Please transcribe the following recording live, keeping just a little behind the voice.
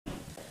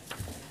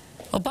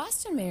Well,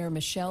 Boston Mayor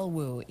Michelle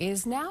Wu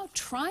is now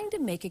trying to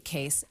make a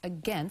case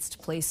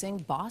against placing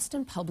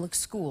Boston public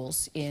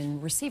schools in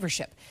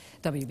receivership.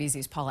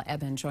 WBZ's Paula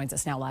Eben joins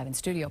us now live in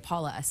studio.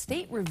 Paula, a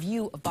state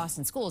review of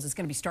Boston schools is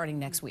going to be starting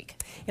next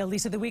week. Yeah,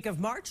 Lisa, the week of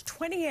March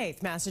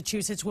 28th,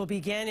 Massachusetts will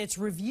begin its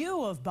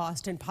review of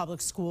Boston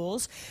public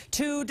schools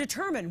to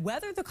determine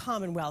whether the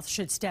Commonwealth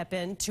should step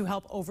in to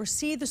help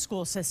oversee the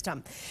school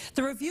system.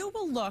 The review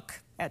will look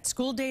at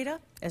school data,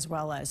 as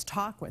well as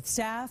talk with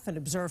staff and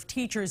observe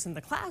teachers in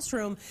the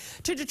classroom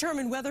to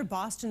determine whether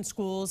Boston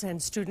schools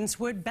and students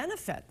would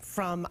benefit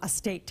from a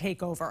state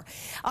takeover.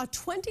 A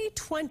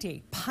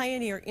 2020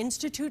 Pioneer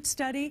Institute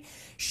study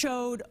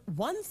showed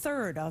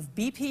 1/3 of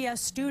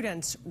BPS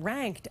students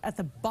ranked at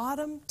the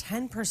bottom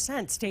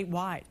 10%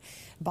 statewide.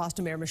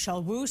 Boston Mayor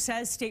Michelle Wu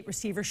says state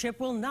receivership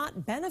will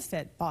not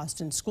benefit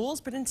Boston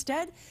schools, but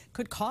instead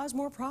could cause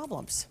more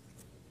problems.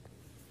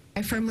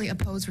 I firmly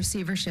oppose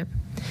receivership,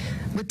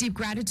 with deep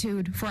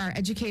gratitude for our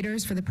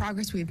educators for the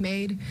progress we've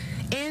made,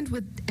 and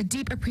with a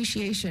deep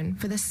appreciation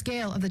for the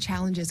scale of the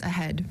challenges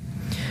ahead.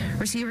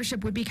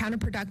 Receivership would be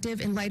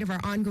counterproductive in light of our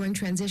ongoing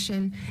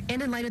transition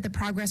and in light of the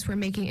progress we're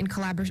making in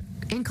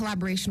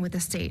collaboration with the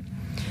state.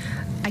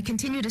 I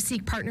continue to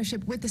seek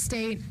partnership with the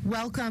state,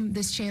 welcome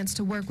this chance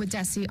to work with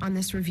DESE on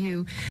this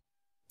review.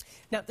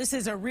 Now, this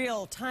is a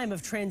real time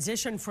of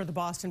transition for the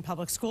Boston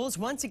Public Schools.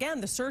 Once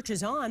again, the search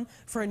is on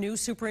for a new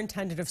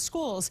superintendent of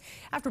schools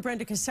after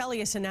Brenda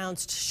Cassellius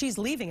announced she's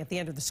leaving at the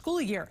end of the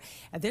school year.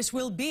 And this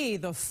will be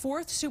the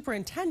 4th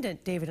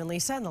superintendent, David and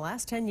Lisa, in the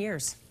last 10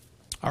 years.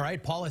 All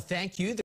right, Paula, thank you.